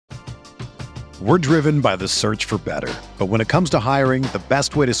We're driven by the search for better. But when it comes to hiring, the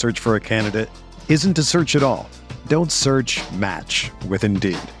best way to search for a candidate isn't to search at all. Don't search, match with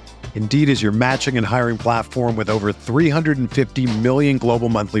Indeed. Indeed is your matching and hiring platform with over 350 million global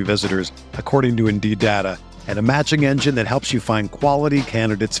monthly visitors, according to Indeed data, and a matching engine that helps you find quality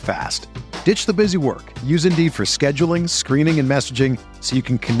candidates fast. Ditch the busy work. Use Indeed for scheduling, screening, and messaging so you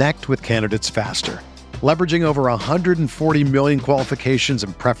can connect with candidates faster. Leveraging over 140 million qualifications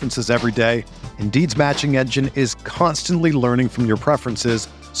and preferences every day, Indeed's matching engine is constantly learning from your preferences,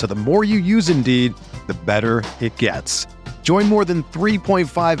 so the more you use Indeed, the better it gets. Join more than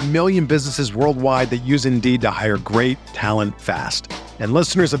 3.5 million businesses worldwide that use Indeed to hire great talent fast. And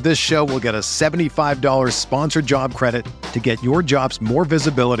listeners of this show will get a $75 sponsored job credit to get your jobs more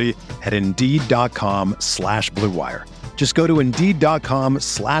visibility at Indeed.com/Blue Wire. Just go to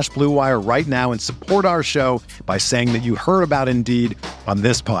Indeed.com/Blue Wire right now and support our show by saying that you heard about Indeed on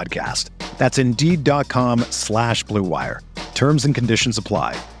this podcast. That's Indeed.com/Blue Wire. Terms and conditions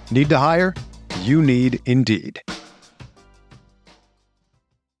apply. Need to hire? You need Indeed.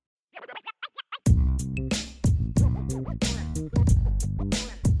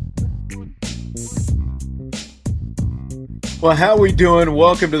 Well, how we doing?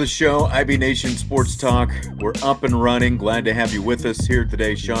 Welcome to the show, IB Nation Sports Talk. We're up and running. Glad to have you with us here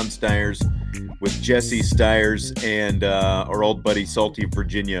today. Sean Stiers with Jesse Stiers, and our old buddy Salty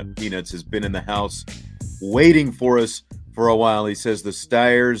Virginia Peanuts has been in the house waiting for us for a while. He says, the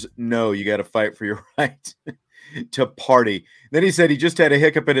Stiers, no, you got to fight for your right to party. Then he said he just had a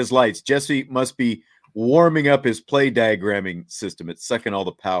hiccup in his lights. Jesse must be warming up his play diagramming system. It's sucking all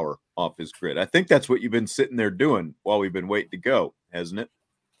the power off his grid. I think that's what you've been sitting there doing while we've been waiting to go, hasn't it?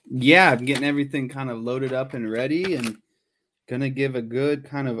 Yeah, I'm getting everything kind of loaded up and ready, and gonna give a good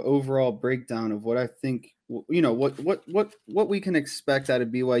kind of overall breakdown of what I think, you know, what we can expect out of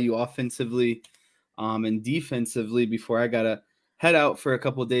BYU offensively and defensively before I gotta head out for a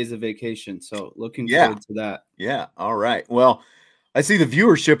couple of days of vacation. So looking forward to that. Yeah. All right. Well, I see the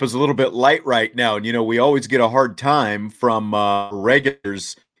viewership is a little bit light right now. And, you know, we always get a hard time from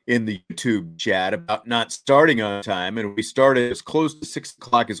regulars in the YouTube chat about not starting on time. And we started as close to 6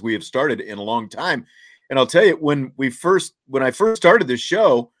 o'clock as we have started in a long time. And I'll tell you, when I first started the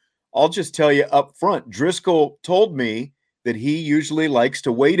show, I'll just tell you up front, Driscoll told me that he usually likes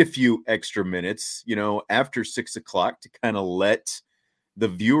to wait a few extra minutes, you know, after 6 o'clock to kind of let the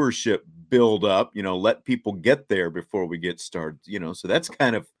viewership build up, you know, let people get there before we get started, you know. So that's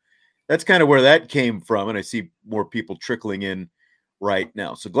kind of where that came from. And I see more people trickling in right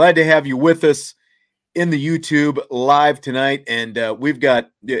now. So glad to have you with us in the YouTube live tonight. And we've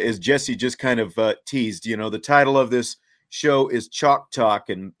got, as Jesse just kind of teased, you know, the title of this show is Chalk Talk,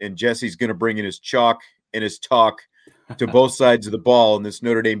 and Jesse's going to bring in his chalk and his talk to both sides of the ball in this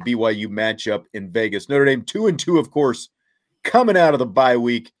Notre Dame BYU matchup in Vegas. Notre Dame 2-2, of course, coming out of the bye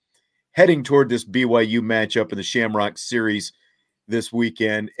week, heading toward this BYU matchup in the Shamrock Series this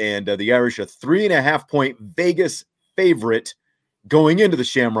weekend. And the Irish, a 3.5-point Vegas favorite going into the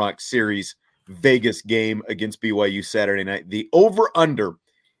Shamrock Series Vegas game against BYU Saturday night. The over-under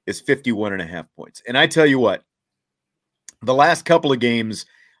is 51.5 points. And I tell you what, the last couple of games,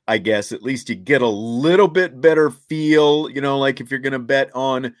 I guess, at least you get a little bit better feel, you know, like if you're going to bet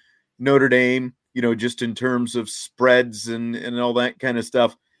on Notre Dame, you know, just in terms of spreads and all that kind of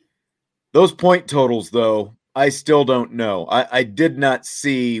stuff. Those point totals, though, I still don't know. I did not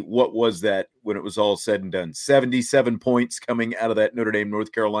see what was that when it was all said and done. 77 points coming out of that Notre Dame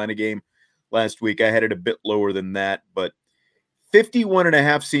North Carolina game last week. I had it a bit lower than that, but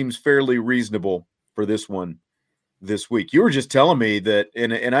 51.5 seems fairly reasonable for this one this week. You were just telling me that,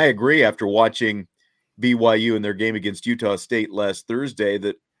 and I agree after watching BYU in their game against Utah State last Thursday,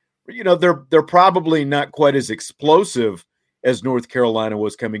 that, you know, they're probably not quite as explosive as North Carolina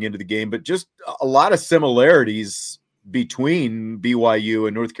was coming into the game, but just a lot of similarities between BYU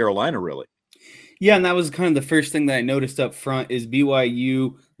and North Carolina, really. Yeah, and that was kind of the first thing that I noticed up front is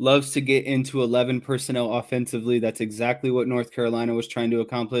BYU loves to get into 11 personnel offensively. That's exactly what North Carolina was trying to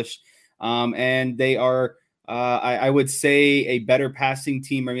accomplish. And they are, I would say, a better passing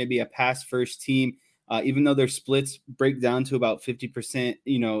team, or maybe a pass-first team, even though their splits break down to about 50%,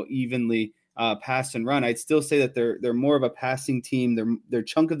 you know, evenly pass and run. I'd still say that they're more of a passing team. Their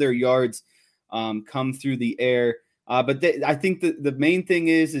chunk of their yards come through the air. But I think the main thing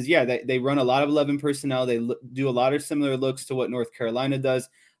is they run a lot of 11 personnel. They do a lot of similar looks to what North Carolina does.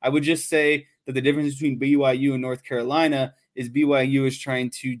 I would just say that the difference between BYU and North Carolina is BYU is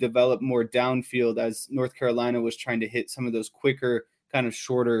trying to develop more downfield, as North Carolina was trying to hit some of those quicker, kind of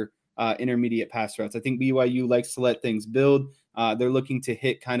shorter intermediate pass routes. I think BYU likes to let things build. They're looking to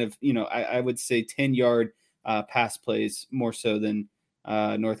hit kind of, I would say 10-yard pass plays more so than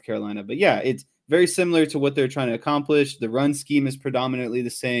North Carolina. But yeah, it's very similar to what they're trying to accomplish. The run scheme is predominantly the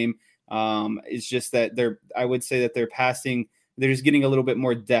same. It's just that I would say that they're just getting a little bit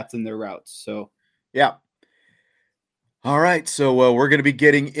more depth in their routes. So, yeah. All right, so we're going to be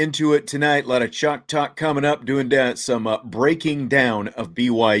getting into it tonight. A lot of chalk talk coming up, doing some breaking down of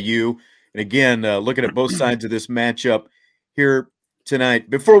BYU. And again, looking at both sides of this matchup here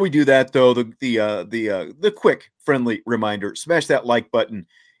tonight. Before we do that, though, the quick, friendly reminder, smash that like button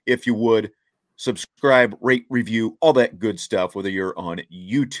if you would. Subscribe, rate, review, all that good stuff, whether you're on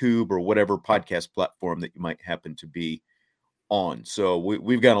YouTube or whatever podcast platform that you might happen to be on. So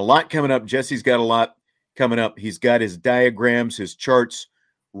we've got a lot coming up. Jesse's got a lot coming up. He's got his diagrams, his charts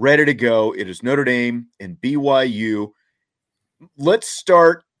ready to go. It is Notre Dame and BYU. Let's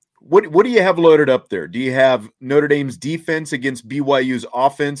start. What do you have loaded up there? Do you have Notre Dame's defense against BYU's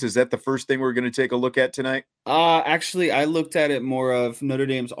offense? Is that the first thing we're going to take a look at tonight? Actually, I looked at it more of Notre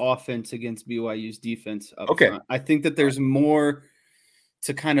Dame's offense against BYU's defense up front. I think that there's more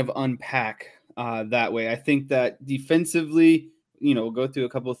to kind of unpack that way. I think that defensively, we'll go through a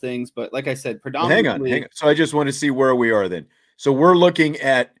couple of things, but like I said, predominantly. Hang on. So I just want to see where we are then. So we're looking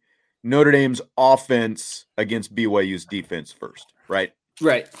at Notre Dame's offense against BYU's defense first, right?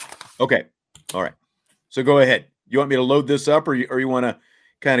 Right. Okay. All right. So go ahead. You want me to load this up, or you want to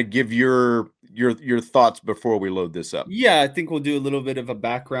kind of give your thoughts before we load this up? Yeah, I think we'll do a little bit of a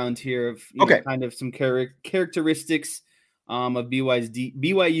background here of kind of some characteristics of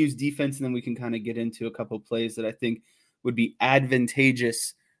BYU's defense, and then we can kind of get into a couple of plays that I think would be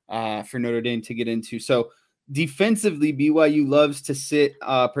advantageous for Notre Dame to get into. So defensively, BYU loves to sit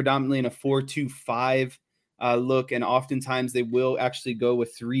predominantly in a 4-2-5 look, and oftentimes they will actually go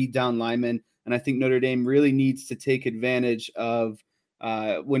with 3 down linemen. And I think Notre Dame really needs to take advantage of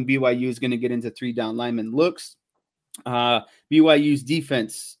when BYU is going to get into 3 down linemen looks. BYU's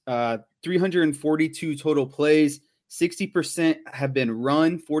defense, 342 total plays, 60% have been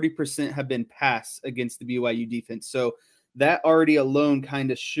run, 40% have been pass against the BYU defense. So that already alone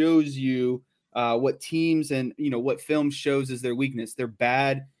kind of shows you what teams and what film shows as their weakness. They're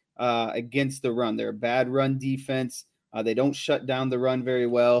bad against the run. They're a bad run defense. They don't shut down the run very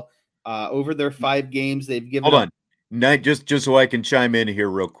well. Over their 5 games, they've given. Hold on, just so I can chime in here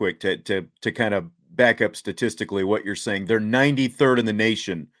real quick to kind of back up statistically what you're saying. They're 93rd in the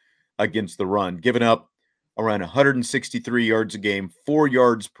nation against the run, giving up around 163 yards a game, 4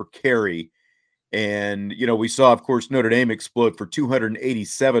 yards per carry. And, we saw, of course, Notre Dame explode for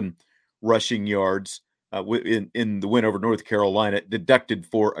 287 rushing yards in the win over North Carolina, deducted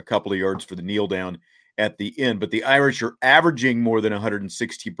for a couple of yards for the kneel down at the end. But the Irish are averaging more than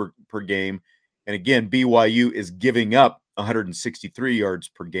 160 per game. And again, BYU is giving up 163 yards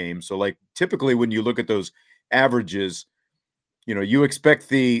per game. So typically when you look at those averages, you expect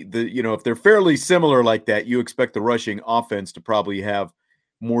the if they're fairly similar like that, you expect the rushing offense to probably have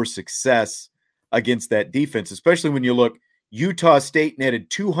more success against that defense, especially when you look. Utah State netted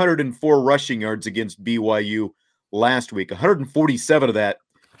 204 rushing yards against BYU last week. 147 of that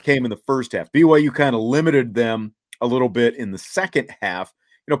came in the first half. BYU kind of limited them a little bit in the second half.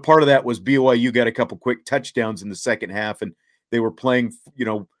 Part of that was BYU got a couple quick touchdowns in the second half, and they were playing,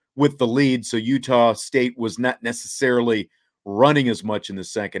 with the lead. So Utah State was not necessarily running as much in the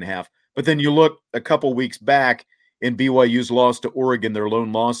second half. But then you look a couple weeks back in BYU's loss to Oregon, their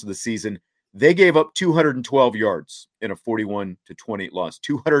lone loss of the season. They gave up 212 yards in a 41-20 loss,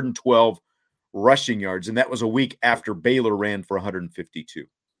 212 rushing yards. And that was a week after Baylor ran for 152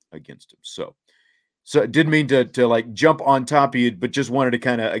 against them. So I didn't mean to jump on top of you, but just wanted to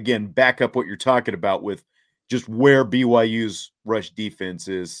kind of, again, back up what you're talking about with just where BYU's rush defense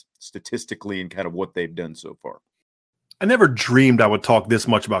is statistically and kind of what they've done so far. I never dreamed I would talk this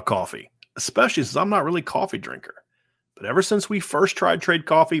much about coffee, especially since I'm not really a coffee drinker. But ever since we first tried Trade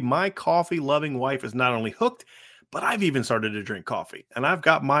Coffee, my coffee-loving wife is not only hooked, but I've even started to drink coffee. And I've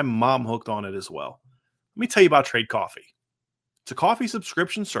got my mom hooked on it as well. Let me tell you about Trade Coffee. It's a coffee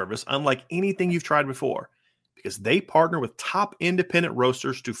subscription service unlike anything you've tried before because they partner with top independent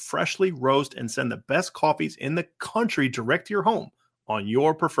roasters to freshly roast and send the best coffees in the country direct to your home on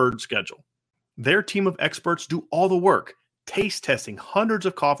your preferred schedule. Their team of experts do all the work, taste testing hundreds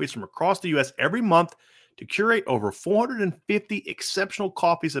of coffees from across the U.S. every month to curate over 450 exceptional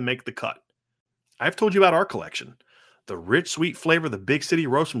coffees that make the cut. I've told you about our collection. The rich, sweet flavor of the Big City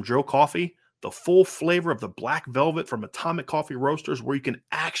Roast from Joe Coffee, the full flavor of the Black Velvet from Atomic Coffee Roasters, where you can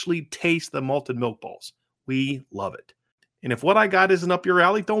actually taste the malted milk balls. We love it. And if what I got isn't up your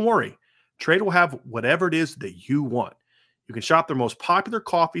alley, don't worry. Trade will have whatever it is that you want. You can shop their most popular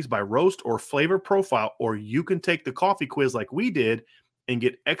coffees by roast or flavor profile, or you can take the coffee quiz like we did and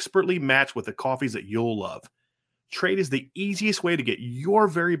get expertly matched with the coffees that you'll love. Trade is the easiest way to get your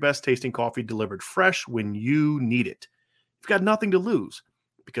very best tasting coffee delivered fresh when you need it. You've got nothing to lose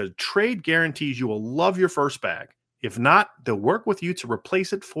because Trade guarantees you will love your first bag. If not, they'll work with you to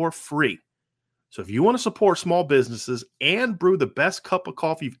replace it for free. So if you want to support small businesses and brew the best cup of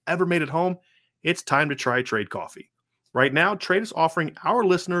coffee you've ever made at home, it's time to try Trade Coffee. Right now, Trade is offering our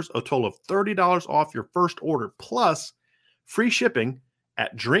listeners a total of $30 off your first order plus free shipping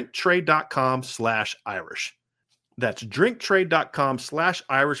at drinktrade.com/Irish. That's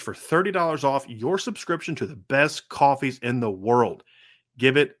drinktrade.com/Irish for $30 off your subscription to the best coffees in the world.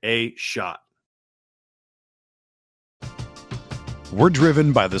 Give it a shot. We're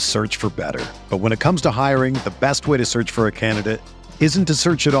driven by the search for better. But when it comes to hiring, the best way to search for a candidate isn't to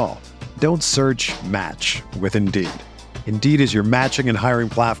search at all. Don't search, match with Indeed. Indeed is your matching and hiring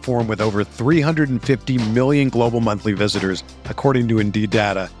platform with over 350 million global monthly visitors, according to Indeed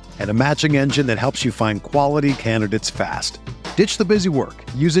data, and a matching engine that helps you find quality candidates fast. Ditch the busy work.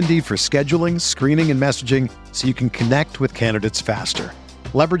 Use Indeed for scheduling, screening, and messaging so you can connect with candidates faster.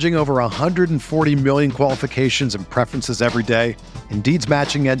 Leveraging over 140 million qualifications and preferences every day, Indeed's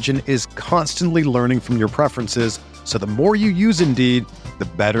matching engine is constantly learning from your preferences, so the more you use Indeed, the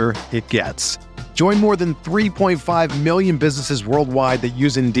better it gets. Join more than 3.5 million businesses worldwide that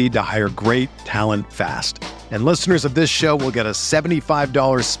use Indeed to hire great talent fast. And listeners of this show will get a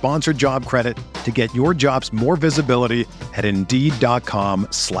 $75 sponsored job credit to get your jobs more visibility at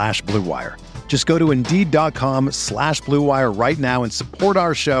Indeed.com/Blue Wire. Just go to Indeed.com/Blue Wire right now and support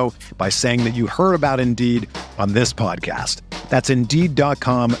our show by saying that you heard about Indeed on this podcast. That's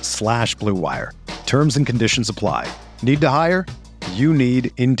Indeed.com/Blue Wire. Terms and conditions apply. Need to hire? You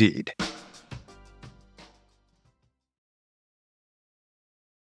need Indeed.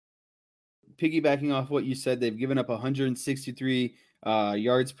 Piggybacking off what you said, they've given up 163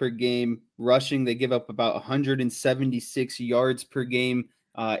 yards per game rushing. They give up about 176 yards per game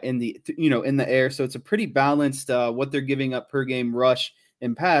in the air. So it's a pretty balanced what they're giving up per game rush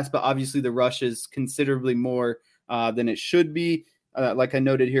and pass. But obviously the rush is considerably more than it should be. Like I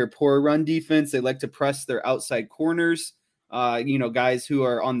noted here, poor run defense. They like to press their outside corners. Guys who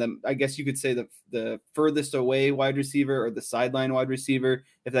are on the, I guess you could say the furthest away wide receiver or the sideline wide receiver,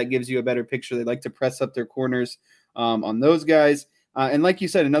 if that gives you a better picture. They like to press up their corners on those guys. And like you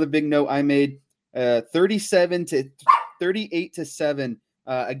said, another big note I made, 38-7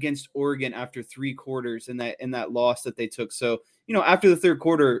 against Oregon after 3 quarters in that loss that they took. So, after the third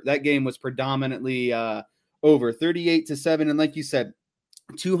quarter, that game was predominantly over 38-7. And like you said,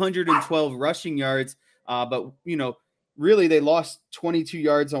 212 rushing yards. But, really, they lost 22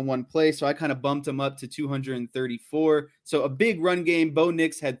 yards on one play, so I kind of bumped them up to 234. So a big run game. Bo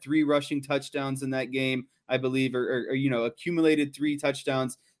Nix had 3 rushing touchdowns in that game, I believe, or accumulated 3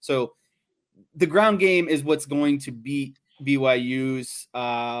 touchdowns. So the ground game is what's going to beat BYU's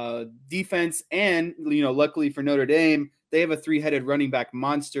defense. And, luckily for Notre Dame, they have a 3-headed running back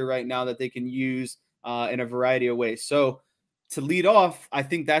monster right now that they can use in a variety of ways. So to lead off, I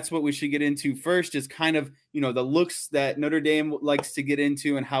think that's what we should get into first, is kind of, the looks that Notre Dame likes to get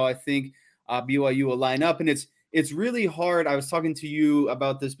into and how I think BYU will line up. And it's really hard. I was talking to you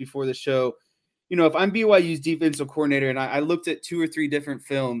about this before the show. If I'm BYU's defensive coordinator and I looked at 2 or 3 different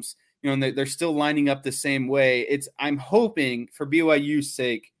films, and they're still lining up the same way, I'm hoping for BYU's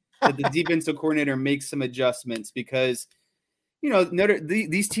sake that the defensive coordinator makes some adjustments, because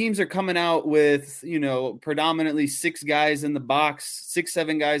these teams are coming out with, predominantly 6 guys in the box,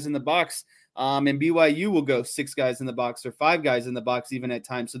 6-7 guys in the box. And BYU will go 6 guys in the box or 5 guys in the box even at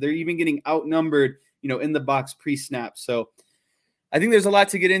times. So they're even getting outnumbered, in the box pre-snap. So I think there's a lot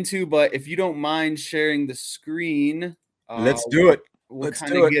to get into, but if you don't mind sharing the screen, let's do it. We'll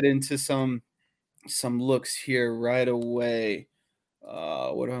kind of get into some looks here right away.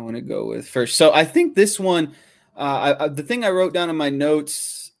 What do I want to go with first? So I think this one, the thing I wrote down in my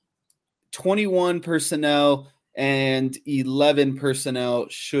notes, 21 personnel and 11 personnel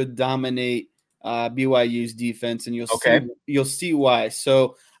should dominate BYU's defense, and you'll see why.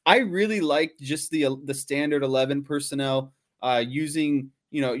 So I really like just the standard 11 personnel, using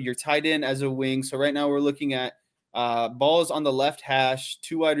your tight end as a wing. So right now we're looking at balls on the left hash,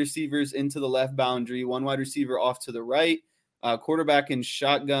 2 wide receivers into the left boundary, 1 wide receiver off to the right, quarterback in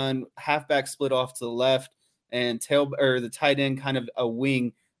shotgun, halfback split off to the left, and the tight end kind of a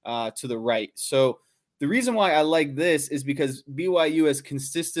wing to the right. So the reason why I like this is because BYU has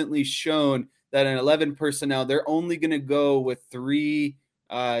consistently shown that in 11 personnel, they're only going to go with 3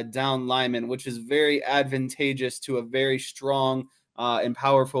 down linemen, which is very advantageous to a very strong and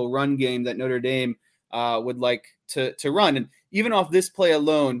powerful run game that Notre Dame would like to run. And even off this play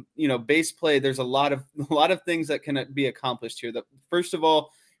alone, base play, there's a lot of things that can be accomplished here. First of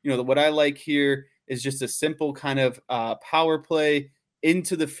all, what I like here is just a simple kind of power play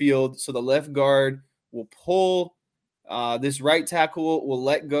into the field. So the left guard will pull. This right tackle will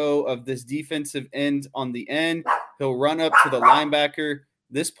let go of this defensive end on the end. He'll run up to the linebacker.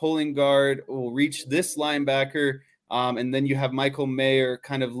 This pulling guard will reach this linebacker. And then you have Michael Mayer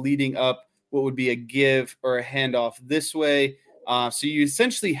kind of leading up what would be a give or a handoff this way. So you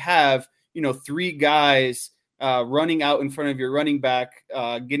essentially have, 3 guys running out in front of your running back,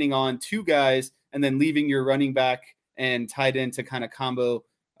 getting on 2 guys, and then leaving your running back and tight end to kind of combo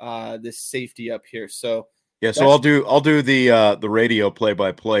this safety up here. So yeah, so I'll do the radio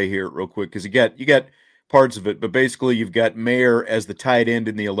play-by-play here real quick, because you get parts of it, but basically you've got Mayer as the tight end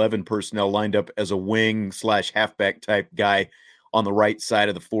in the 11 personnel lined up as a wing / halfback type guy on the right side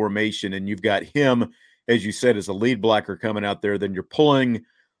of the formation, and you've got him, as you said, as a lead blocker coming out there. Then you're pulling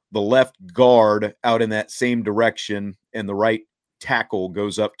the left guard out in that same direction, and the right tackle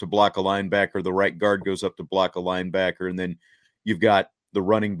goes up to block a linebacker, the right guard goes up to block a linebacker, and then you've got the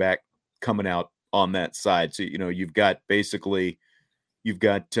running back coming out on that side. So, you've got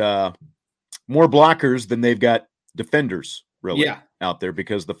more blockers than they've got defenders really out there,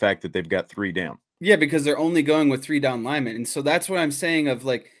 because of the fact that they've got 3 down. Yeah, because they're only going with 3 down linemen. And so that's what I'm saying of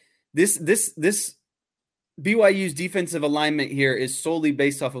like this BYU's defensive alignment here is solely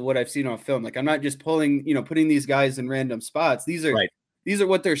based off of what I've seen on film. Like, I'm not just putting these guys in random spots. These are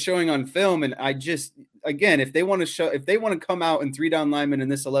what they're showing on film. And I just, again, if they want to come out in 3 down linemen in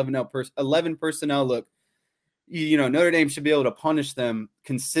this 11 personnel look, Notre Dame should be able to punish them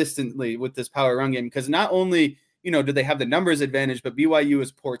consistently with this power run game, because not only, do they have the numbers advantage, but BYU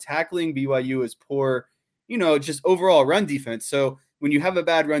is poor tackling. BYU is poor, just overall run defense. So when you have a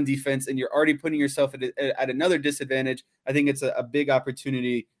bad run defense and you're already putting yourself at another disadvantage, I think it's a big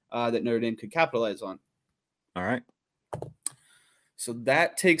opportunity that Notre Dame could capitalize on. All right. So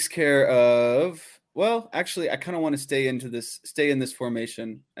that takes care of, well, actually, I kind of want to stay in this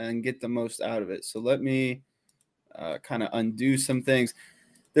formation and get the most out of it. So let me kind of undo some things.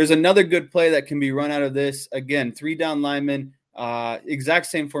 There's another good play that can be run out of this. Again, 3 down linemen, exact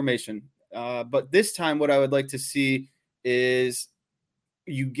same formation. But this time what I would like to see is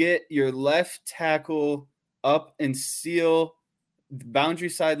you get your left tackle up and seal the boundary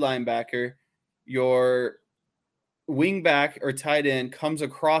side linebacker. Your wing back or tight end comes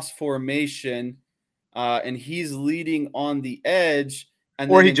across formation, and he's leading on the edge.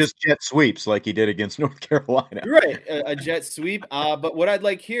 Or he just jet sweeps like he did against North Carolina. Right, a jet sweep. But what I'd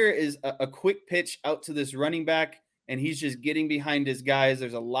like here is a quick pitch out to this running back, and he's just getting behind his guys.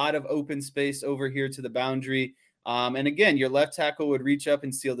 There's a lot of open space over here to the boundary. And again, your left tackle would reach up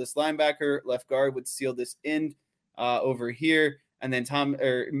and seal this linebacker. Left guard would seal this end over here. And then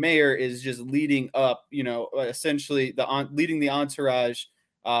Mayer is just leading up, essentially leading the entourage,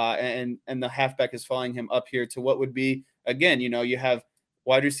 and the halfback is following him up here to what would be, again, you have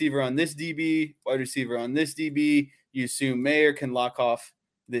wide receiver on this DB, wide receiver on this DB. You assume Mayer can lock off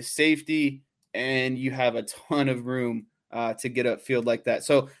this safety, and you have a ton of room to get upfield like that.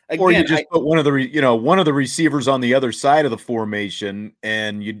 So again, or you just put one of the receivers on the other side of the formation,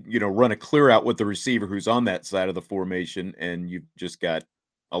 and you run a clear out with the receiver who's on that side of the formation, and you've just got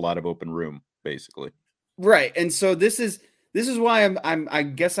a lot of open room, basically. Right, and so this is why I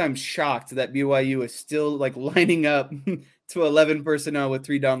guess I'm shocked that BYU is still like lining up to 11 personnel with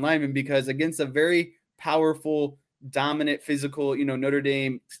 3 down linemen, because against a very powerful, dominant, physical, Notre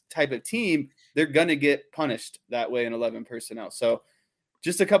Dame type of team, they're going to get punished that way in 11 personnel. So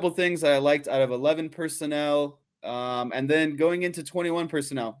just a couple things that I liked out of 11 personnel. And then going into 21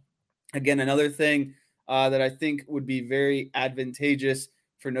 personnel, again, another thing that I think would be very advantageous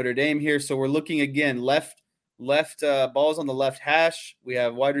for Notre Dame here. So we're looking again, left balls on the left hash. We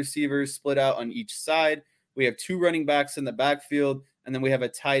have wide receivers split out on each side. We have 2 running backs in the backfield, and then we have a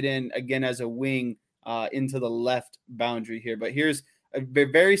tight end again as a wing into the left boundary here. But here's a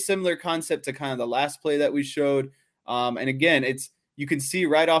very similar concept to kind of the last play that we showed. And again, you can see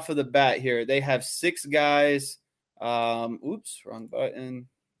right off of the bat here, they have 6 guys. Oops, wrong button.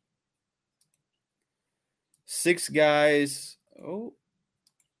 6 guys. Oh,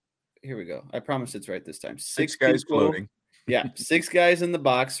 here we go. I promise it's right this time. 6 guys people, floating. Yeah, 6 guys in the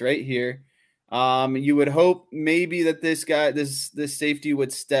box right here. You would hope maybe that this safety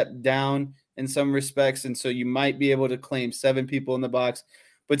would step down in some respects, and so you might be able to claim 7 people in the box.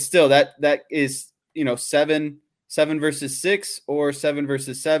 But still, that is 7 7 versus 6 or 7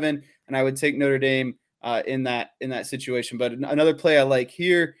 versus 7, and I would take Notre Dame in that situation. But another play I like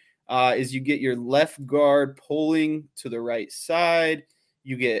here is you get your left guard pulling to the right side.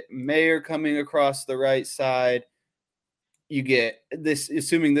 You get Mayer coming across the right side. You get this,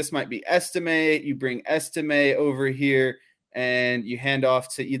 assuming this might be Estime, you bring Estime over here and you hand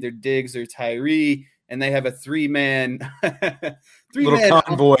off to either Diggs or Tyree, and they have a three-man little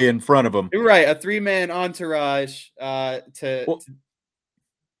convoy in front of them. Right, a three-man entourage go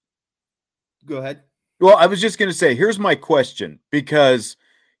ahead. Well, I was just going to say, here's my question, because,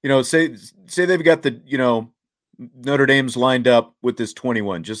 say they've got the, Notre Dame's lined up with this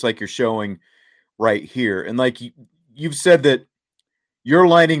 21, just like you're showing right here. And like you've said that you're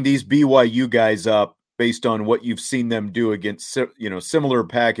lining these BYU guys up based on what you've seen them do against, similar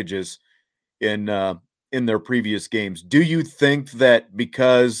packages in their previous games. Do you think that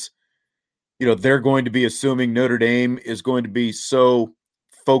because, they're going to be assuming Notre Dame is going to be so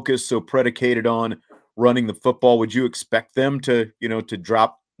focused, so predicated on running the football, would you expect them to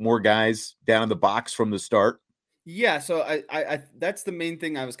drop more guys down in the box from the start? Yeah, so I that's the main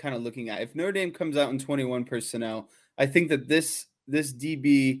thing I was kind of looking at. If Notre Dame comes out in 21 personnel, I think that this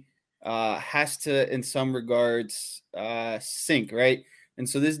DB has to, in some regards, sink, right? And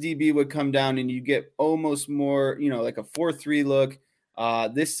so this DB would come down and you get almost more, like a 4-3 look.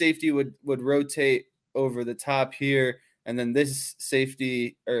 This safety would rotate over the top here. And then this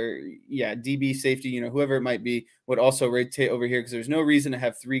safety, DB safety, whoever it might be, would also rotate over here because there's no reason to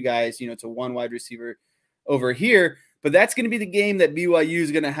have three guys, to one wide receiver over here. But that's going to be the game that BYU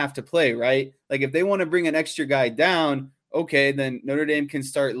is going to have to play, right? Like if they want to bring an extra guy down, okay, then Notre Dame can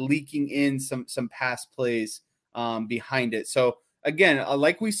start leaking in some pass plays behind it. So again,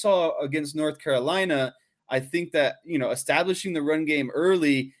 like we saw against North Carolina, I think that, establishing the run game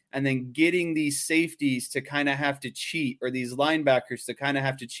early and then getting these safeties to kind of have to cheat, or these linebackers to kind of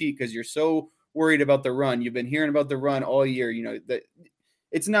have to cheat because you're so worried about the run. You've been hearing about the run all year. That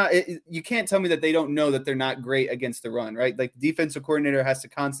it's not. You can't tell me that they don't know that they're not great against the run, right? Like the defensive coordinator has to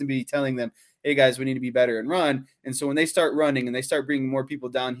constantly be telling them, "Hey guys, we need to be better and run." And so when they start running and they start bringing more people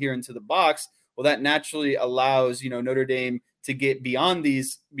down here into the box, well, that naturally allows Notre Dame to get beyond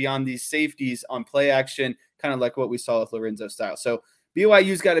these safeties on play action, kind of like what we saw with Lorenzo Styles. So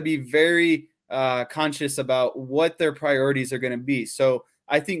BYU's got to be very conscious about what their priorities are going to be. So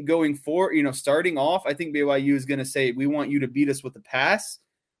I think going forward, starting off, I think BYU is going to say, we want you to beat us with the pass.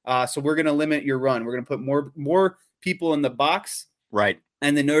 So we're going to limit your run. We're going to put more people in the box. Right.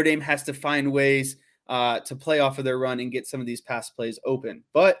 And then Notre Dame has to find ways to play off of their run and get some of these pass plays open.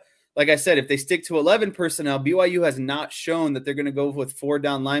 But like I said, if they stick to 11 personnel, BYU has not shown that they're going to go with 4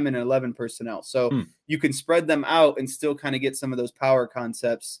 down linemen and 11 personnel. So you can spread them out and still kind of get some of those power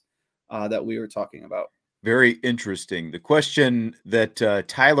concepts that we were talking about. Very interesting. The question that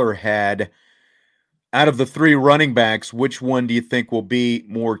Tyler had, out of the 3 running backs, which one do you think will be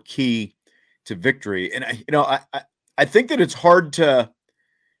more key to victory? And I think that it's hard to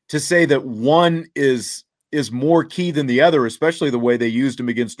say that one is more key than the other, especially the way they used him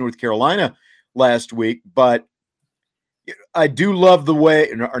against North Carolina last week. But I do love the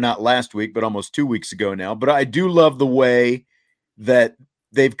way, or not last week, but almost 2 weeks ago now, but I do love the way that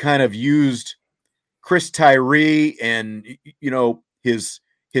they've kind of used Chris Tyree and,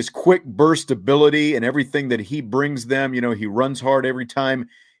 his quick burst ability and everything that he brings them. He runs hard every time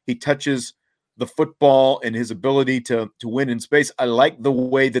he touches the football, and his ability to win in space. I like the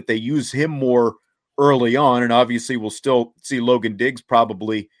way that they use him more early on, and obviously we'll still see Logan Diggs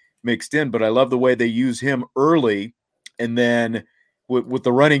probably mixed in, but I love the way they use him early, and then with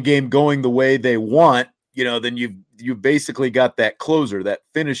the running game going the way they want, then you've basically got that closer, that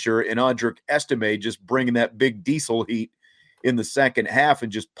finisher in Audric Estime, just bringing that big diesel heat in the second half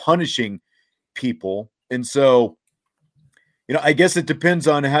and just punishing people. And so, I guess it depends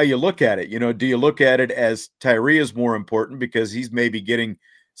on how you look at it. Do you look at it as Tyree is more important because he's maybe getting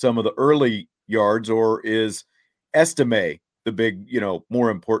some of the early yards, or is Estime the big, more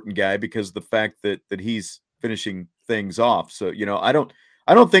important guy because of the fact that he's finishing things off? So, I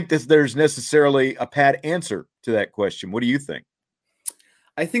don't think that there's necessarily a pat answer to that question. What do you think?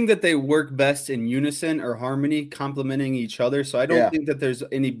 I think that they work best in unison or harmony, complementing each other. So I don't think that there's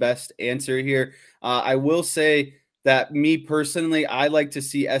any best answer here. I will say that me personally, I like to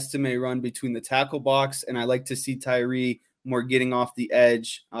see Estime run between the tackle box, and I like to see Tyree more getting off the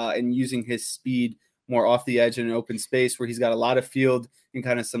edge and using his speed more off the edge in an open space where he's got a lot of field and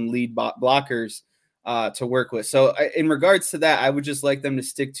kind of some lead blockers to work with. So in regards to that, I would just like them to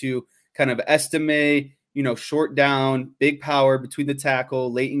stick to kind of Estime, short down, big power between the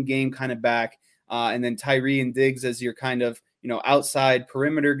tackle, late in game kind of back. and then Tyree and Diggs as your kind of, outside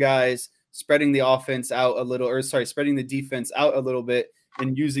perimeter guys, spreading the offense out a little, spreading the defense out a little bit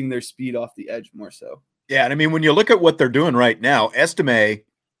and using their speed off the edge more so. Yeah, and I mean, when you look at what they're doing right now, Estime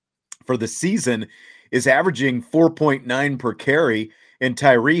for the season is averaging 4.9 per carry, and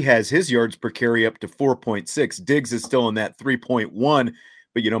Tyree has his yards per carry up to 4.6. Diggs is still in that 3.1,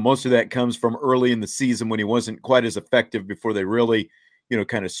 but, most of that comes from early in the season when he wasn't quite as effective before they really,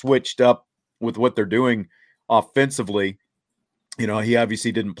 kind of switched up with what they're doing offensively. He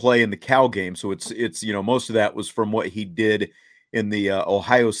obviously didn't play in the Cal game, so it's most of that was from what he did in the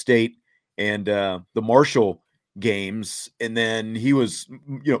Ohio State and the Marshall games, and then he was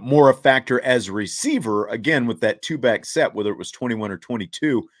more a factor as a receiver again with that two-back set, whether it was 21 or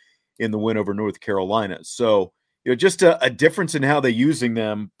 22 in the win over North Carolina. So just a difference in how they're using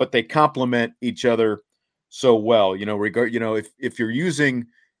them, but they complement each other so well. If you're using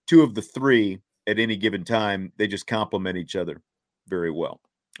two of the three at any given time, they just complement each other very well.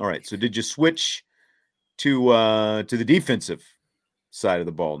 All right, so did you switch to the defensive side of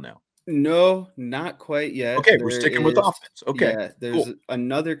the ball now? No, not quite yet. Okay, we're sticking with offense. Okay, yeah, there's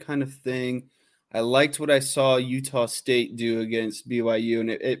another kind of thing. I liked what I saw Utah State do against BYU,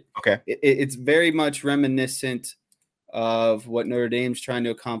 and it's very much reminiscent of what Notre Dame's trying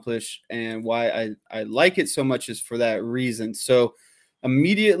to accomplish, and why I like it so much is for that reason. So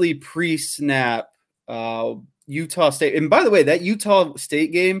immediately pre-snap, Utah State, and by the way, that Utah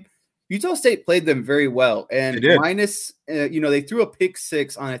State game, Utah State played them very well, and minus, they threw a pick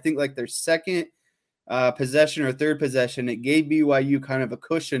six on, I think, like their second possession or third possession. It gave BYU kind of a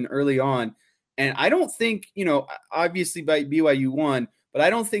cushion early on. And I don't think, obviously by BYU won, but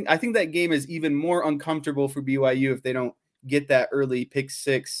I think that game is even more uncomfortable for BYU if they don't get that early pick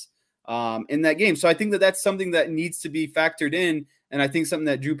six in that game. So I think that that's something that needs to be factored in. And I think something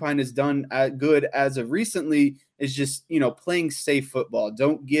that Drew Pine has done good as of recently is just, playing safe football.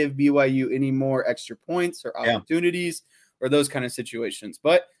 Don't give BYU any more extra points or opportunities or those kind of situations.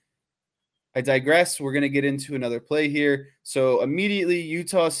 But I digress. We're going to get into another play here. So immediately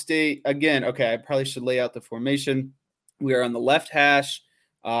Utah State, again, okay, I probably should lay out the formation. We are on the left hash,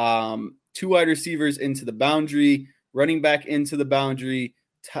 two wide receivers into the boundary, running back into the boundary,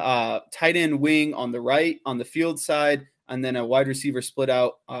 tight end wing on the right on the field side, and then a wide receiver split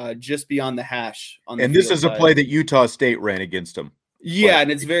out just beyond the hash. And this is a play that Utah State ran against them. Yeah, and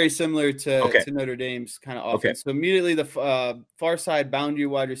it's very similar to Notre Dame's kind of offense. Okay. So immediately the far side boundary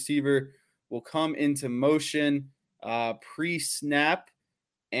wide receiver will come into motion pre-snap.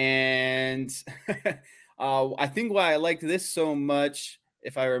 And I think why I liked this so much,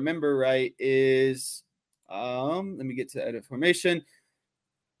 if I remember right, is let me get to edit formation.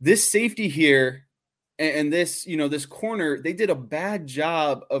 This safety here and this, this corner, they did a bad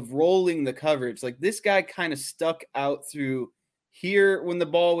job of rolling the coverage. Like this guy kind of stuck out through here when the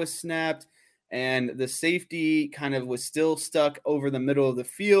ball was snapped, and the safety kind of was still stuck over the middle of the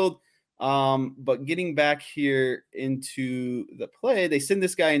field. But getting back here into the play, they send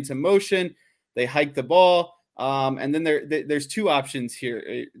this guy into motion, they hike the ball, and then there's two options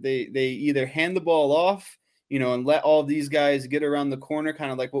here. They either hand the ball off, and let all of these guys get around the corner,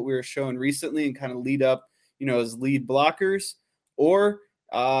 kind of like what we were showing recently, and kind of lead up, as lead blockers, or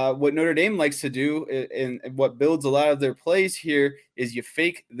what Notre Dame likes to do, and what builds a lot of their plays here, is you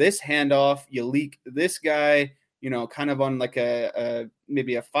fake this handoff, you leak this guy, kind of on like a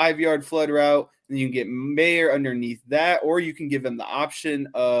maybe a 5-yard flood route, and you can get Mayer underneath that, or you can give them the option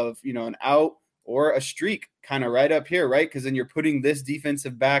of, an out or a streak kind of right up here, right? Because then you're putting this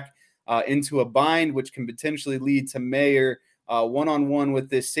defensive back into a bind, which can potentially lead to Mayer one-on-one with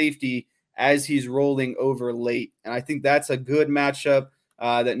this safety as he's rolling over late. And I think that's a good matchup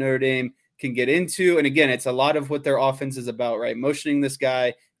that Notre Dame can get into. And again, it's a lot of what their offense is about, right? Motioning this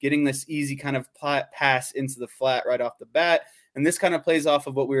guy, getting this easy kind of pass into the flat right off the bat. And this kind of plays off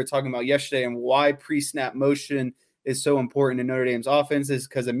of what we were talking about yesterday, and why pre-snap motion is so important in Notre Dame's offense, is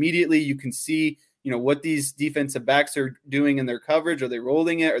because immediately you can see, what these defensive backs are doing in their coverage. Are they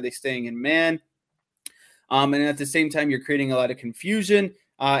rolling it? Are they staying in man? And at the same time, you're creating a lot of confusion,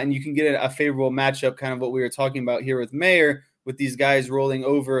 and you can get a favorable matchup, kind of what we were talking about here with Mayer. With these guys rolling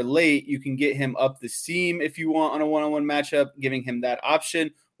over late, you can get him up the seam if you want on a one-on-one matchup, giving him that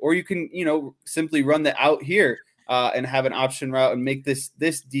option. Or you can, simply run the out here and have an option route and make this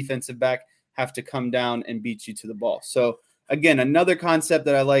defensive back have to come down and beat you to the ball. So again, another concept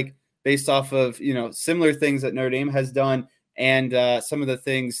that I like, based off of, similar things that Notre Dame has done, and some of the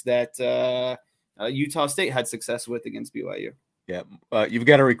things that Utah State had success with against BYU. Yeah, you've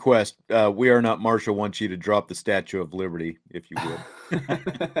got a request. We Are Not Marshall wants you to drop the Statue of Liberty, if you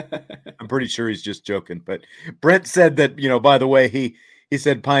would. I'm pretty sure he's just joking. But Brent said that, by the way, he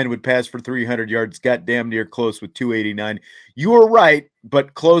said Pine would pass for 300 yards, got damn near close with 289. You were right,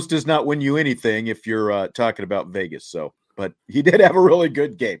 but close does not win you anything if you're talking about Vegas. So, but he did have a really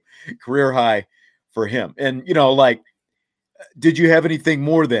good game, career high for him. And, did you have anything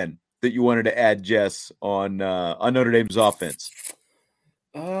more then that you wanted to add, Jess, on Notre Dame's offense?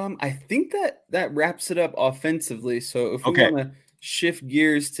 I think that wraps it up offensively. So if we want to shift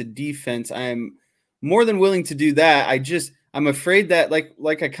gears to defense, I'm more than willing to do that. I'm afraid that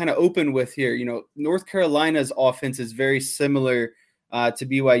like I kind of opened with here, North Carolina's offense is very similar to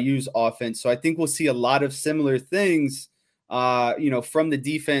BYU's offense. So I think we'll see a lot of similar things, from the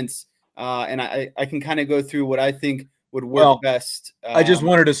defense. And I can kind of go through what I think would work best. I just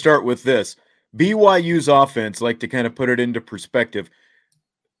wanted to start with this. BYU's offense, like to kind of put it into perspective,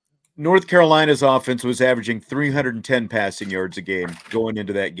 North Carolina's offense was averaging 310 passing yards a game going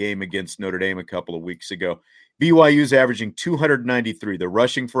into that game against Notre Dame a couple of weeks ago. BYU's averaging 293. They're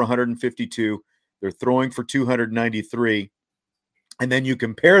rushing for 152. They're throwing for 293. And then you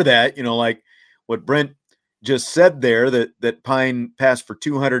compare that, like what Brent just said there, that Pine passed for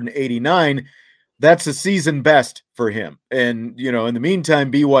 289. That's a season best for him. And, in the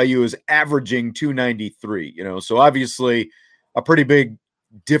meantime, BYU is averaging 293, so obviously a pretty big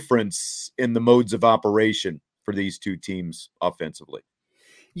difference in the modes of operation for these two teams offensively.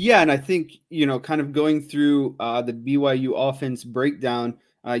 Yeah, and I think, kind of going through the BYU offense breakdown,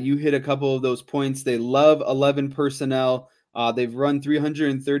 you hit a couple of those points. They love 11 personnel. They've run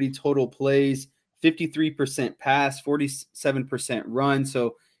 330 total plays, 53% pass, 47% run.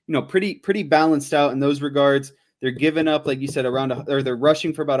 So, pretty balanced out in those regards. They're giving up, like you said, they're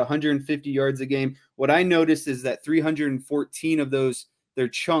rushing for about 150 yards a game. What I noticed is that 314 of those, their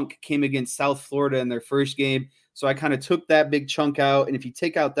chunk came against South Florida in their first game. So I kind of took that big chunk out. And if you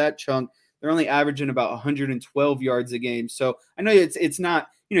take out that chunk, they're only averaging about 112 yards a game. So I know it's not,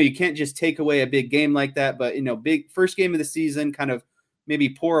 you can't just take away a big game like that, but, big first game of the season, kind of maybe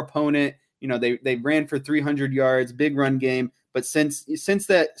poor opponent. They ran for 300 yards, big run game. But since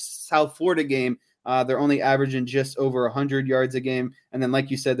that South Florida game, they're only averaging just over 100 yards a game. And then,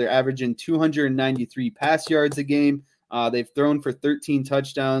 like you said, they're averaging 293 pass yards a game. They've thrown for 13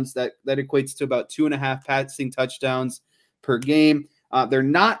 touchdowns. That equates to about 2.5 passing touchdowns per game. They're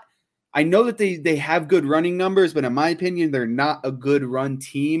not – I know that they have good running numbers, but in my opinion, they're not a good run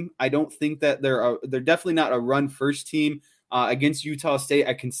team. I don't think that they're definitely not a run-first team. Against Utah State,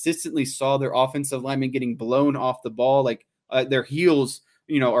 I consistently saw their offensive linemen getting blown off the ball. Like their heels,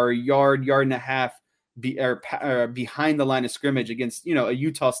 are a yard and a half behind the line of scrimmage against, a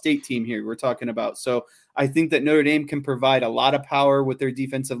Utah State team here we're talking about. So I think that Notre Dame can provide a lot of power with their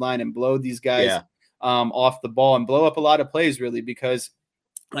defensive line and blow these guys off the ball and blow up a lot of plays, really, because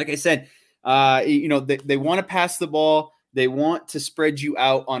like I said, they want to pass the ball. They want to spread you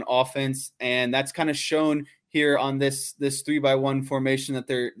out on offense. And that's kind of shown here on this 3-by-1 formation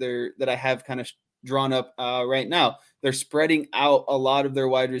that I have kind of drawn up right now. They're spreading out a lot of their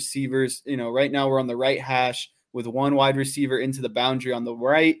wide receivers. Right now we're on the right hash with one wide receiver into the boundary on the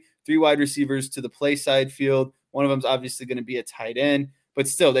right, 3 wide receivers to the play side field. One of them's obviously going to be a tight end, but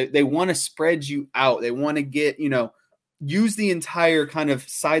still they want to spread you out. They want to get, use the entire kind of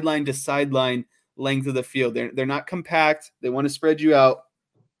sideline to sideline length of the field. They're not compact. They want to spread you out.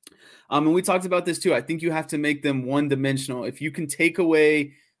 And we talked about this too. I think you have to make them one-dimensional. If you can take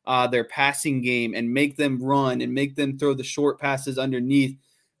away their passing game and make them run and make them throw the short passes underneath,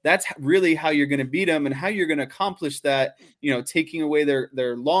 that's really how you're going to beat them and how you're going to accomplish that, taking away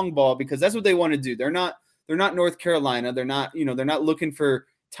their long ball, because that's what they want to do. They're not North Carolina. They're not looking for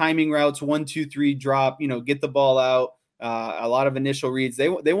timing routes, 1, 2, 3 drop, get the ball out. A lot of initial reads. They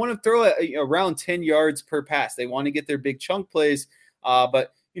want to throw it around 10 yards per pass. They want to get their big chunk plays.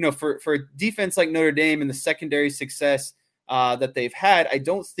 But for a defense like Notre Dame and the secondary success that they've had, I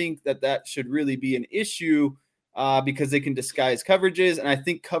don't think that should really be an issue because they can disguise coverages. And I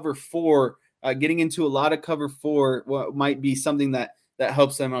think cover 4, getting into a lot of cover 4 might be something that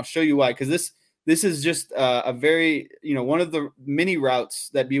helps them. I'll show you why, because this is just a very, one of the many routes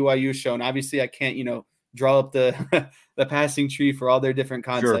that BYU has shown. Obviously, I can't, draw up the the passing tree for all their different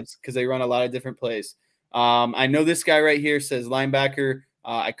concepts because they run a lot of different plays. I know this guy right here says linebacker.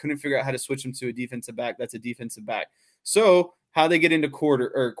 I couldn't figure out how to switch him to a defensive back. That's a defensive back. So how they get into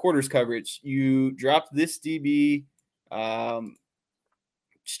quarters coverage, you drop this DB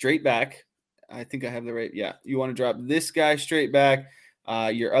straight back. I think I have the right. Yeah. You want to drop this guy straight back.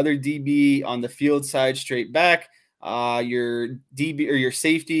 Your other DB on the field side straight back. Your DB or your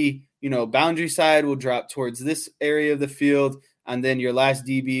safety, boundary side will drop towards this area of the field, and then your last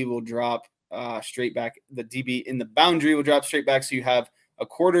DB will drop straight back. The DB in the boundary will drop straight back, so you have a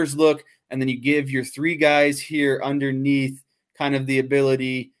quarters look, and then you give your three guys here underneath kind of the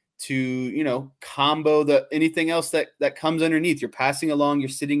ability to, combo anything else that comes underneath. You're passing along, you're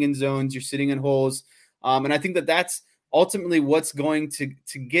sitting in zones, you're sitting in holes. And I think that's ultimately what's going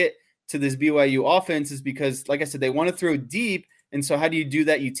to get to this BYU offense, is because, like I said, they want to throw deep. And so how do you do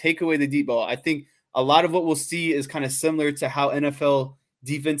that? You take away the deep ball. I think a lot of what we'll see is kind of similar to how NFL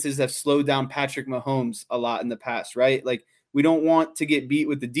defenses have slowed down Patrick Mahomes a lot in the past, right? Like, we don't want to get beat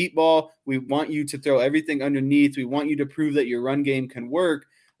with the deep ball. We want you to throw everything underneath. We want you to prove that your run game can work.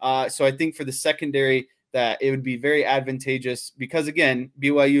 So I think for the secondary that it would be very advantageous because, again,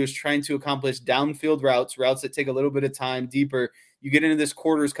 BYU is trying to accomplish downfield routes that take a little bit of time, deeper. You get into this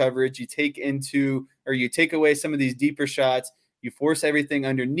quarters coverage, you take away some of these deeper shots, you force everything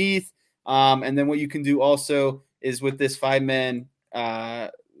underneath. And then what you can do also is with this five-man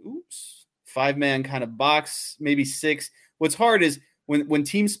kind of box, maybe six. What's hard is when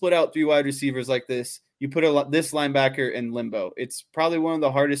teams split out three wide receivers like this, you put this linebacker in limbo. It's probably one of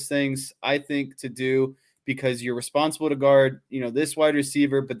the hardest things, I think, to do because you're responsible to guard, this wide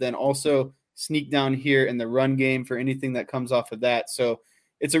receiver, but then also sneak down here in the run game for anything that comes off of that. So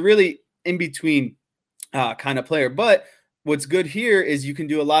it's a really in-between kind of player. But what's good here is you can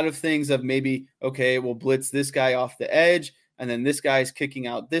do a lot of things of maybe, okay, we'll blitz this guy off the edge, and then this guy's kicking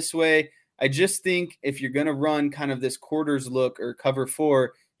out this way. I just think if you're going to run kind of this quarters look or cover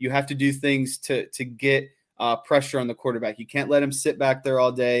four, you have to do things to get pressure on the quarterback. You can't let him sit back there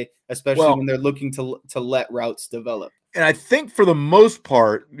all day, especially when they're looking to let routes develop. And I think for the most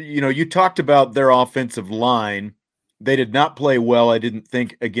part, you talked about their offensive line. They did not play well, I didn't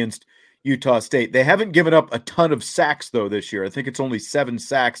think, against Utah State. They haven't given up a ton of sacks, though, this year. I think it's only 7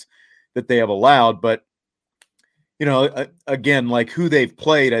 sacks that they have allowed. But, again, like who they've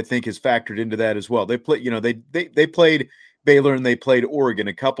played, I think, has factored into that as well. They play, they played Baylor and they played Oregon,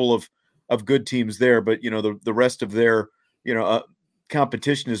 a couple of good teams there. But, the rest of their,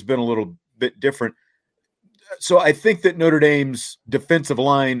 competition has been a little bit different. So I think that Notre Dame's defensive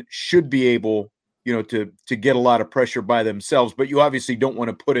line should be able, to get a lot of pressure by themselves, but you obviously don't want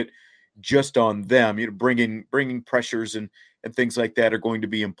to put it just on them. Bringing pressures and things like that are going to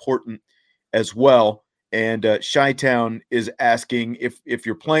be important as well. And Chi-Town is asking if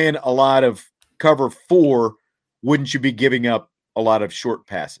you're playing a lot of cover 4, wouldn't you be giving up a lot of short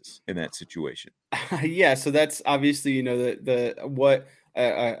passes in that situation? Yeah, so that's obviously the what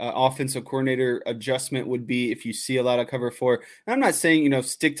offensive coordinator adjustment would be if you see a lot of cover 4. And I'm not saying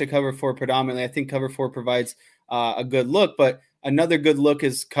stick to cover 4 predominantly. I think cover 4 provides a good look, but another good look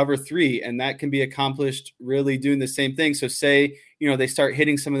is cover 3, and that can be accomplished really doing the same thing. So say they start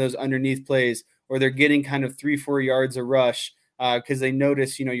hitting some of those underneath plays, or they're getting kind of 3-4 yards a rush because they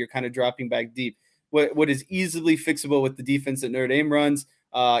notice you're kind of dropping back deep. What is easily fixable with the defense that Notre Dame runs,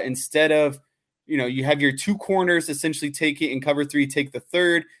 instead of you have your 2 corners essentially take it in cover 3, take the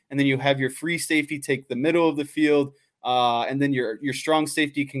third, and then you have your free safety take the middle of the field, and then your strong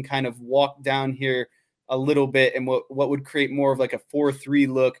safety can kind of walk down here a little bit, and what would create more of like a 4-3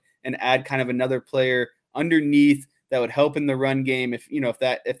 look and add kind of another player underneath that would help in the run game if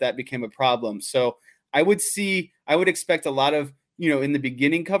that became a problem. So I would expect a lot of in the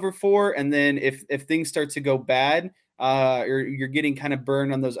beginning cover 4, and then if things start to go bad, or you're getting kind of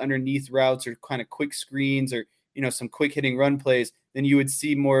burned on those underneath routes or kind of quick screens or some quick hitting run plays, then you would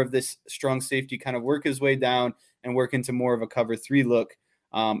see more of this strong safety kind of work his way down and work into more of a cover 3 look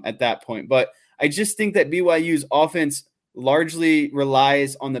at that point. But I just think that BYU's offense largely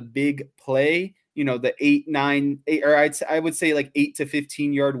relies on the big play, the 8, 9, 8, or I would say like 8 to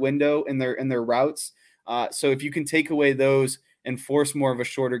 15 yard window in their routes. So if you can take away those and force more of a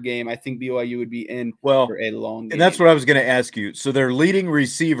shorter game, I think BYU would be in for a long game. And that's what I was going to ask you. So their leading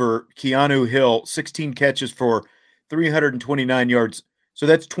receiver, Keanu Hill, 16 catches for 329 yards. So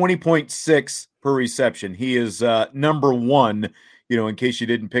that's 20.6 per reception. He is number 1, in case you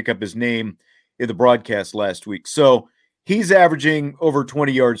didn't pick up his name in the broadcast last week. So he's averaging over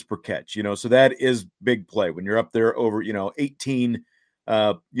 20 yards per catch, so that is big play when you're up there over, 18,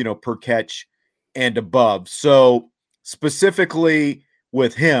 per catch and above. So specifically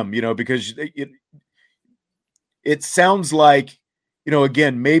with him, because it sounds like,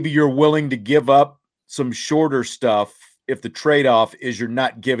 again, maybe you're willing to give up some shorter stuff if the trade-off is you're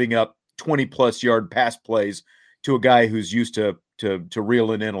not giving up 20-plus yard pass plays to a guy who's used to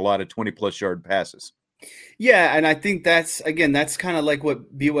reeling in a lot of 20-plus yard passes. Yeah, and I think that's kind of like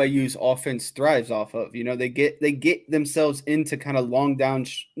what BYU's offense thrives off of. They get themselves into kind of long down,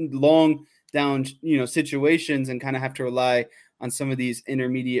 situations and kind of have to rely on some of these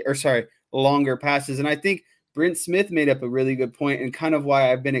longer passes. And I think Brent Smith made up a really good point, and kind of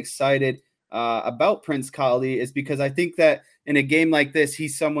why I've been excited about Prince Kollie is because I think that in a game like this,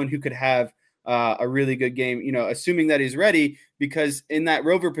 he's someone who could have a really good game, assuming that he's ready, because in that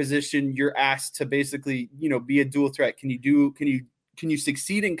rover position, you're asked to basically, be a dual threat. Can you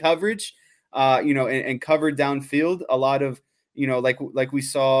succeed in coverage, and cover downfield? A lot of, like we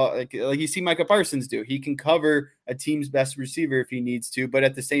saw, like you see Micah Parsons do. He can cover a team's best receiver if he needs to, but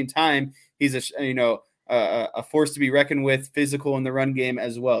at the same time, he's a force to be reckoned with, physical in the run game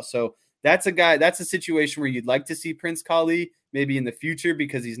as well. So that's a situation where you'd like to see Prince Kollie maybe in the future,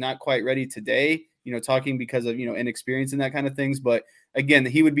 because he's not quite ready today, talking because of, inexperience and that kind of things. But again,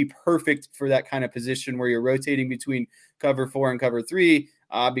 he would be perfect for that kind of position where you're rotating between cover 4 and cover 3,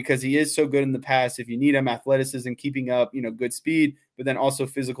 because he is so good in the pass. If you need him, athleticism, keeping up, good speed, but then also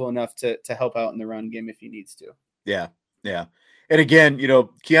physical enough to help out in the run game if he needs to. Yeah. Yeah. And again,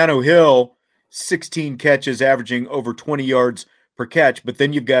 Keanu Hill, 16 catches, averaging over 20 yards per catch. But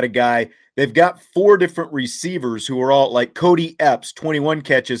then you've got a guy, they've got 4 different receivers who are all like Cody Epps, 21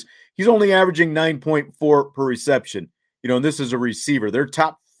 catches. He's only averaging 9.4 per reception. And this is a receiver. Their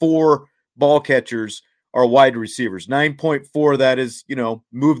top 4 ball catchers are wide receivers. 9.4, that is,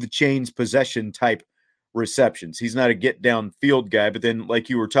 move the chains possession type receptions. He's not a get down field guy. But then, like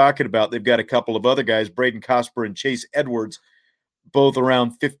you were talking about, they've got a couple of other guys, Braden Cosper and Chase Edwards, both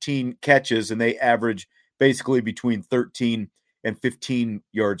around 15 catches, and they average basically between 13 and 15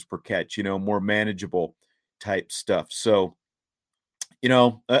 yards per catch, more manageable type stuff. So,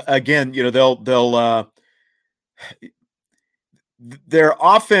 again, they'll their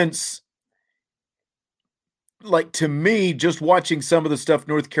offense, like, to me, just watching some of the stuff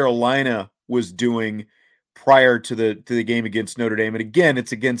North Carolina was doing prior to the game against Notre Dame. And again,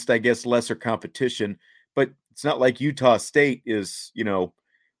 it's against, I guess, lesser competition, but it's not like Utah State is,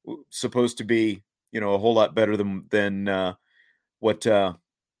 supposed to be, a whole lot better than what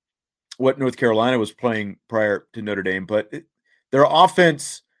North Carolina was playing prior to Notre Dame. But their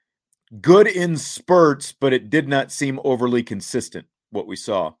offense, good in spurts, but it did not seem overly consistent, what we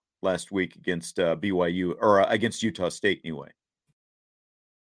saw last week against BYU, or against Utah State anyway.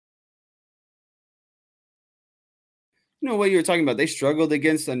 What you were talking about, they struggled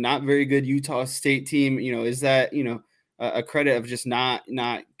against a not very good Utah State team. Is that, a credit of just not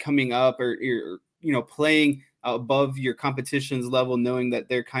coming up or playing above your competition's level, knowing that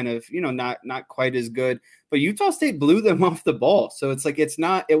they're kind of, not quite as good, but Utah State blew them off the ball. So it's like,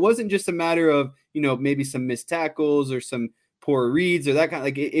 it wasn't just a matter of, maybe some missed tackles or some poor reads or that kind of,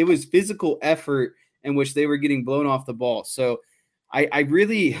 like, it was physical effort in which they were getting blown off the ball. So I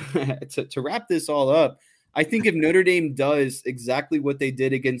really, to wrap this all up, I think if Notre Dame does exactly what they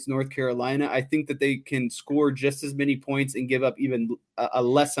did against North Carolina, I think that they can score just as many points and give up even a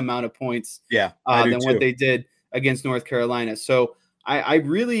less amount of points than what they did against North Carolina. So I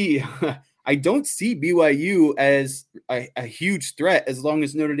really I don't see BYU as a huge threat as long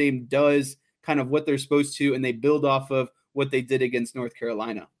as Notre Dame does kind of what they're supposed to and they build off of what they did against North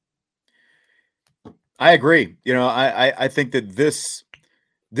Carolina. I agree. I think that this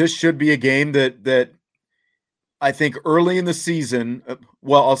should be a game that I think early in the season,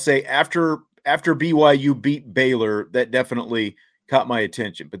 well, I'll say after BYU beat Baylor, that definitely caught my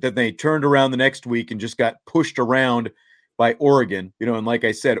attention. But then they turned around the next week and just got pushed around by Oregon. And like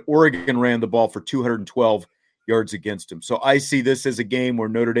I said, Oregon ran the ball for 212 yards against them. So I see this as a game where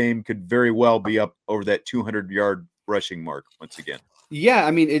Notre Dame could very well be up over that 200-yard rushing mark once again. Yeah,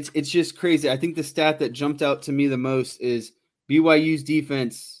 I mean, it's just crazy. I think the stat that jumped out to me the most is BYU's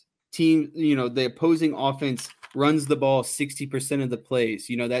defense team, the opposing offense runs the ball 60% of the plays.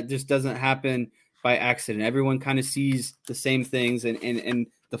 That just doesn't happen by accident. Everyone kind of sees the same things and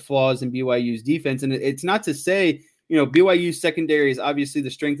the flaws in BYU's defense. And it's not to say, BYU's secondary is obviously the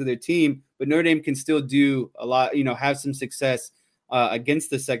strength of their team, but Notre Dame can still do a lot, have some success against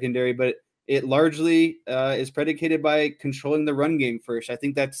the secondary, but it largely is predicated by controlling the run game first. I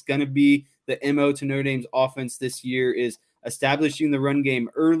think that's going to be the MO to Notre Dame's offense this year, is establishing the run game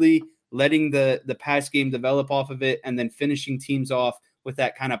early, letting the pass game develop off of it, and then finishing teams off with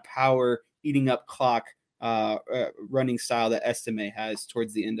that kind of power, eating up clock running style that Estime has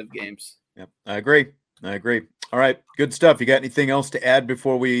towards the end of games. Yep, I agree. All right, good stuff. You got anything else to add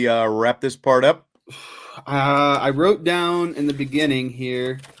before we wrap this part up? I wrote down in the beginning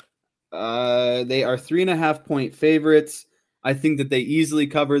here, they are 3.5-point favorites. I think that they easily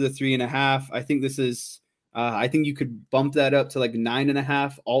cover the 3.5. I think this is, I think you could bump that up to like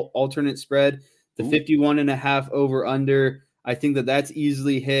 9.5 alternate spread. The 51.5 over under. I think that that's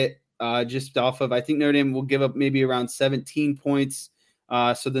easily hit just off of, I think Notre Dame will give up maybe around 17 points.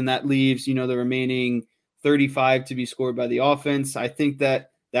 So then that leaves, the remaining 35 to be scored by the offense. I think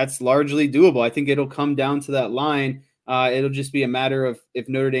that that's largely doable. I think it'll come down to that line. It'll just be a matter of if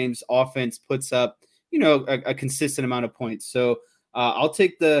Notre Dame's offense puts up, a consistent amount of points. So I'll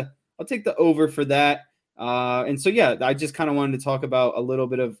take the over for that. And so, yeah, I just kind of wanted to talk about a little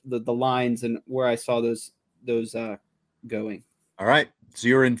bit of the lines and where I saw those going. All right. So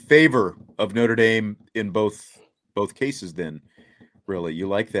you're in favor of Notre Dame in both cases then, really. You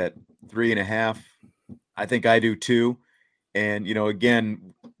like that 3.5. I think I do too. And,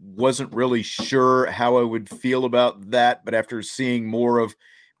 again, wasn't really sure how I would feel about that, but after seeing more of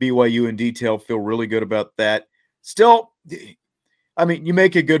BYU in detail, feel really good about that. Still, I mean, you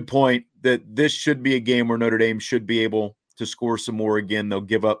make a good point that this should be a game where Notre Dame should be able to score some more. Again, they'll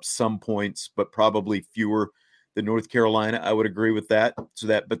give up some points, but probably fewer than North Carolina. I would agree with that. So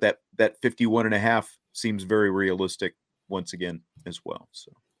that 51.5 seems very realistic once again as well.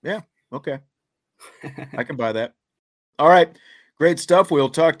 So yeah, okay. I can buy that. All right. Great stuff. We'll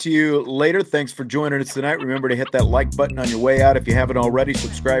talk to you later. Thanks for joining us tonight. Remember to hit that like button on your way out if you haven't already.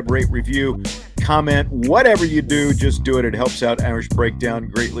 Subscribe, rate, review, comment, whatever you do, just do it. It helps out Irish Breakdown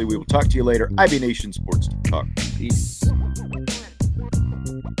greatly. We will talk to you later. IB Nation Sports Talk. Peace.